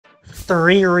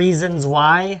3 reasons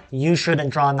why you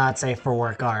shouldn't draw not safe for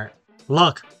work art.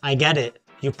 Look, I get it.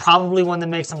 You probably want to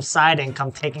make some side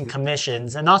income taking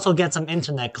commissions and also get some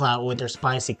internet clout with your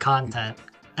spicy content.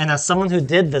 And as someone who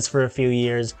did this for a few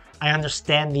years, I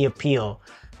understand the appeal.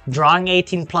 Drawing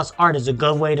 18+ art is a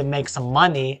good way to make some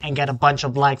money and get a bunch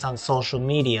of likes on social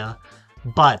media.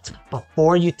 But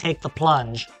before you take the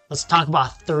plunge, let's talk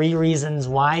about 3 reasons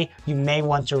why you may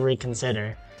want to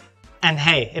reconsider. And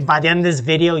hey, if by the end of this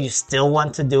video you still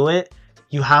want to do it,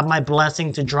 you have my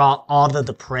blessing to draw all the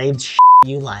depraved shit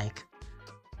you like.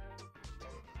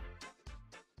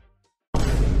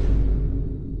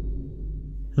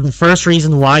 The first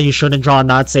reason why you shouldn't draw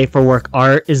not safe for work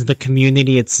art is the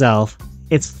community itself.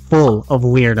 It's full of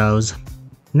weirdos.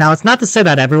 Now, it's not to say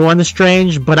that everyone is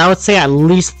strange, but I would say at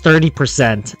least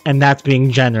 30%, and that's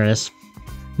being generous.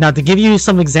 Now, to give you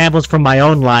some examples from my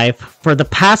own life, for the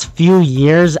past few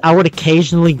years, I would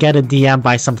occasionally get a DM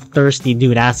by some thirsty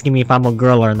dude asking me if I'm a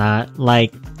girl or not.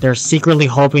 Like, they're secretly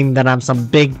hoping that I'm some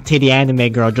big titty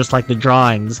anime girl just like the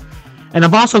drawings. And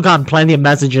I've also gotten plenty of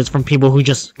messages from people who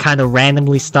just kind of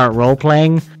randomly start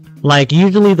role-playing. Like,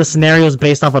 usually the scenario is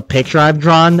based off a picture I've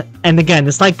drawn, and again,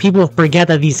 it's like people forget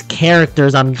that these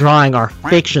characters I'm drawing are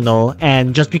fictional,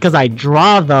 and just because I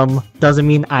draw them doesn't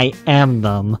mean I am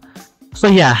them. So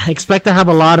yeah, expect to have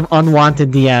a lot of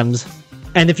unwanted DMs.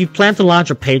 And if you plan to launch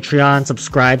a Patreon,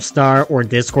 Subscribestar, or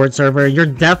Discord server, you're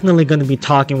definitely going to be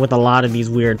talking with a lot of these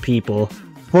weird people.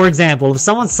 For example, if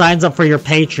someone signs up for your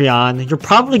Patreon, you're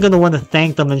probably going to want to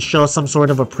thank them and show some sort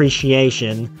of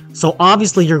appreciation. So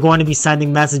obviously you're going to be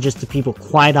sending messages to people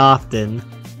quite often.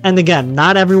 And again,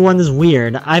 not everyone is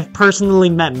weird. I've personally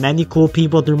met many cool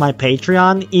people through my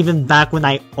Patreon, even back when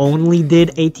I only did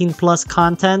 18+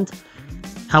 content.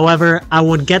 However, I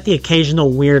would get the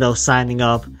occasional weirdo signing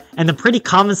up, and a pretty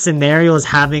common scenario is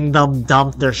having them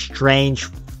dump their strange,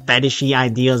 fetishy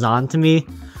ideas onto me.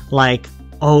 Like,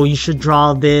 oh, you should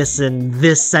draw this and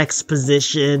this sex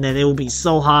position and it will be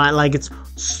so hot. Like, it's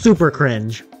super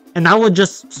cringe. And I would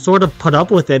just sort of put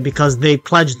up with it because they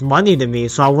pledged money to me,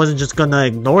 so I wasn't just gonna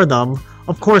ignore them.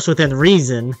 Of course, within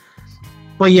reason.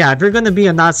 But yeah, if you're gonna be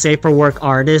a not safe for work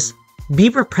artist, be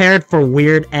prepared for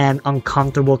weird and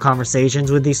uncomfortable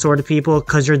conversations with these sort of people,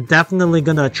 because you're definitely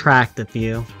gonna attract a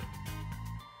few.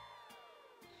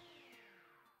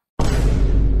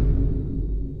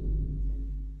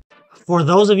 For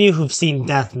those of you who've seen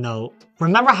Death Note,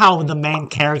 remember how the main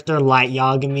character, Light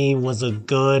Yagami, was a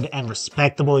good and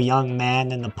respectable young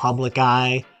man in the public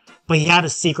eye, but he had a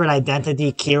secret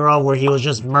identity, Kira, where he was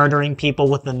just murdering people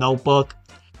with the notebook?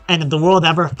 And if the world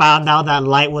ever found out that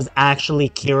Light was actually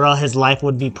Kira, his life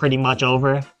would be pretty much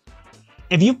over.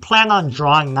 If you plan on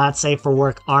drawing not safe for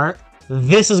work art,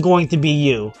 this is going to be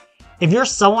you. If you're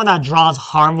someone that draws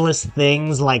harmless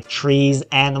things like trees,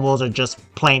 animals, or just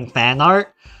plain fan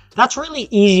art, that's really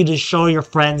easy to show your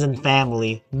friends and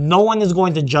family. No one is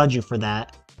going to judge you for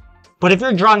that. But if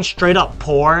you're drawing straight up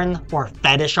porn or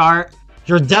fetish art,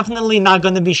 you're definitely not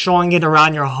going to be showing it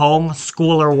around your home,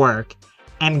 school, or work.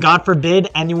 And God forbid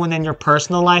anyone in your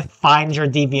personal life finds your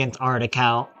DeviantArt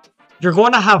account. You're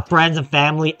going to have friends and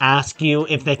family ask you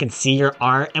if they can see your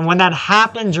art, and when that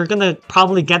happens, you're going to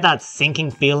probably get that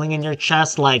sinking feeling in your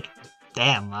chest like,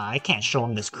 damn, I can't show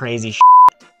them this crazy shit.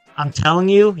 I'm telling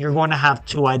you, you're going to have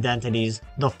 2 identities.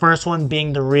 The first one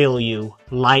being the real you,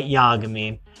 Light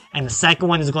Yagami. And the second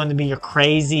one is going to be your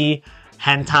crazy,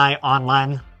 hentai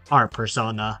online art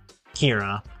persona,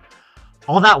 Kira.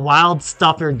 All that wild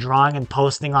stuff you're drawing and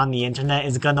posting on the internet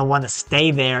is going to want to stay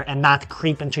there and not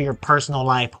creep into your personal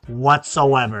life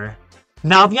whatsoever.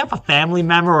 Now, if you have a family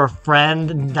member or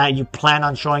friend that you plan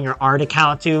on showing your art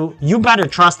account to, you better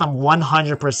trust them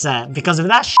 100%, because if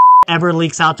that shit ever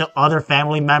leaks out to other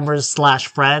family members /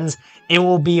 friends, it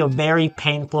will be a very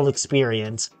painful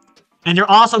experience. And you're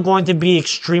also going to be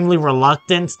extremely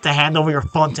reluctant to hand over your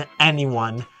phone to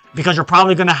anyone, because you're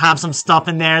probably going to have some stuff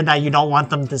in there that you don't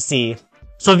want them to see.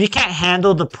 So if you can't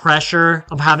handle the pressure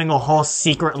of having a whole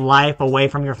secret life away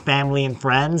from your family and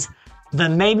friends,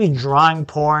 then maybe drawing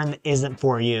porn isn't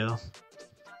for you.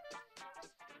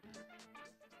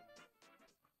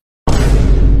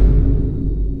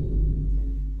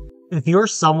 If you're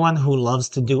someone who loves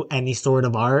to do any sort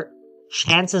of art,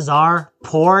 chances are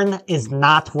porn is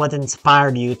not what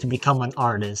inspired you to become an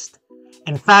artist.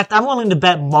 In fact, I'm willing to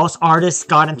bet most artists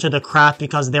got into the craft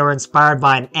because they were inspired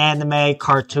by an anime,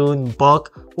 cartoon,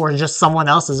 book, or just someone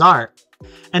else's art.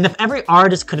 And if every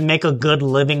artist could make a good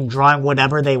living drawing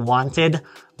whatever they wanted,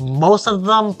 most of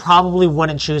them probably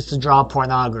wouldn't choose to draw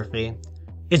pornography.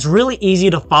 It's really easy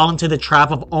to fall into the trap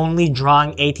of only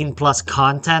drawing 18+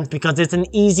 content because it's an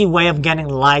easy way of getting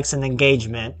likes and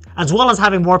engagement, as well as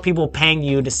having more people paying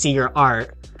you to see your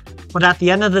art. But at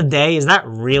the end of the day, is that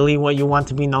really what you want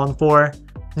to be known for?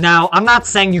 Now, I'm not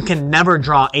saying you can never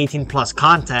draw 18+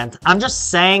 content, I'm just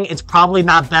saying it's probably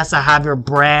not best to have your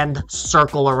brand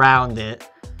circle around it.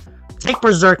 Take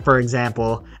Berserk for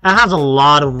example. It has a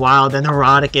lot of wild and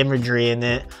erotic imagery in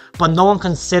it, but no one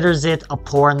considers it a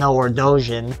porno or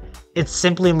doujin. It's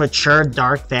simply mature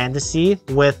dark fantasy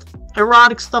with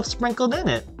erotic stuff sprinkled in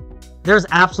it. There's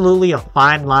absolutely a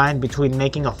fine line between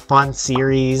making a fun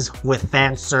series with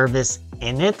fan service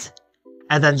in it,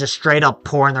 and then just straight up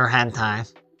porn or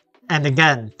hentai. And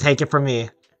again, take it from me.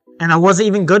 And I wasn't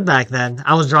even good back then.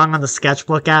 I was drawing on the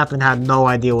sketchbook app and had no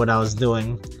idea what I was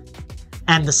doing.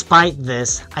 And despite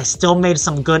this, I still made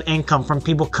some good income from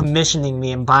people commissioning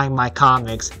me and buying my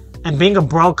comics. And being a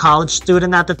broke college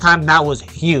student at the time, that was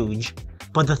huge.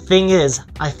 But the thing is,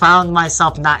 I found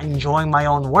myself not enjoying my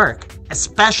own work,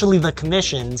 especially the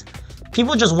commissions.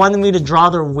 People just wanted me to draw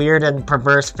their weird and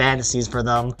perverse fantasies for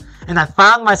them. And I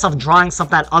found myself drawing stuff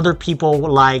that other people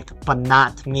liked, but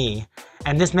not me.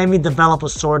 And this made me develop a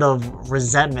sort of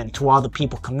resentment to all the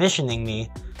people commissioning me,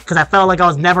 because I felt like I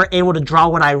was never able to draw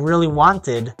what I really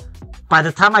wanted. By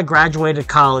the time I graduated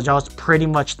college, I was pretty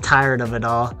much tired of it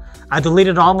all. I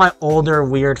deleted all my older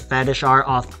weird fetish art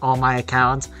off all my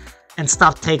accounts and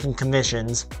stopped taking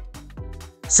commissions.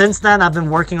 Since then, I've been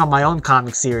working on my own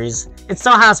comic series. It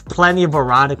still has plenty of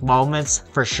erotic moments,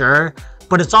 for sure,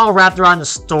 but it's all wrapped around the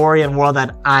story and world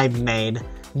that I've made.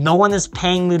 No one is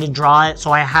paying me to draw it,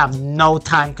 so I have no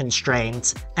time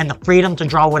constraints and the freedom to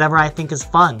draw whatever I think is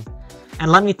fun.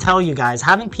 And let me tell you guys,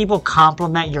 having people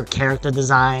compliment your character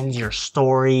designs, your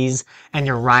stories, and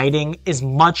your writing is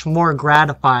much more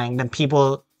gratifying than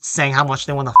people saying how much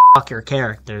they want to fuck your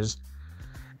characters.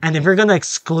 And if you're going to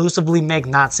exclusively make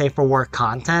not safe for work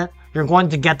content, you're going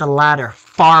to get the latter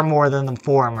far more than the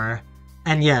former.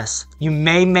 And yes, you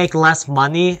may make less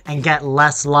money and get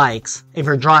less likes if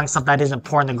you're drawing stuff that isn't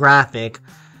pornographic,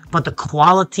 but the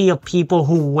quality of people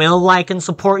who will like and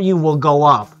support you will go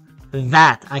up.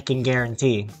 That I can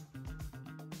guarantee.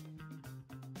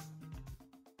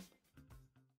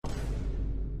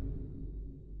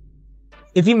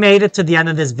 If you made it to the end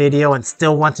of this video and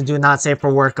still want to do not safe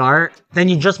for work art, then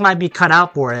you just might be cut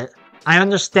out for it. I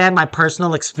understand my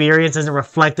personal experience isn't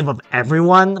reflective of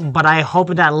everyone, but I hope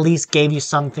it at least gave you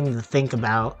something to think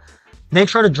about. Make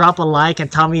sure to drop a like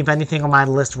and tell me if anything on my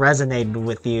list resonated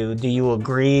with you. Do you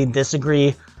agree,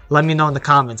 disagree? Let me know in the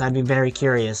comments, I'd be very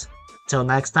curious. Till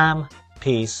next time,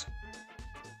 peace.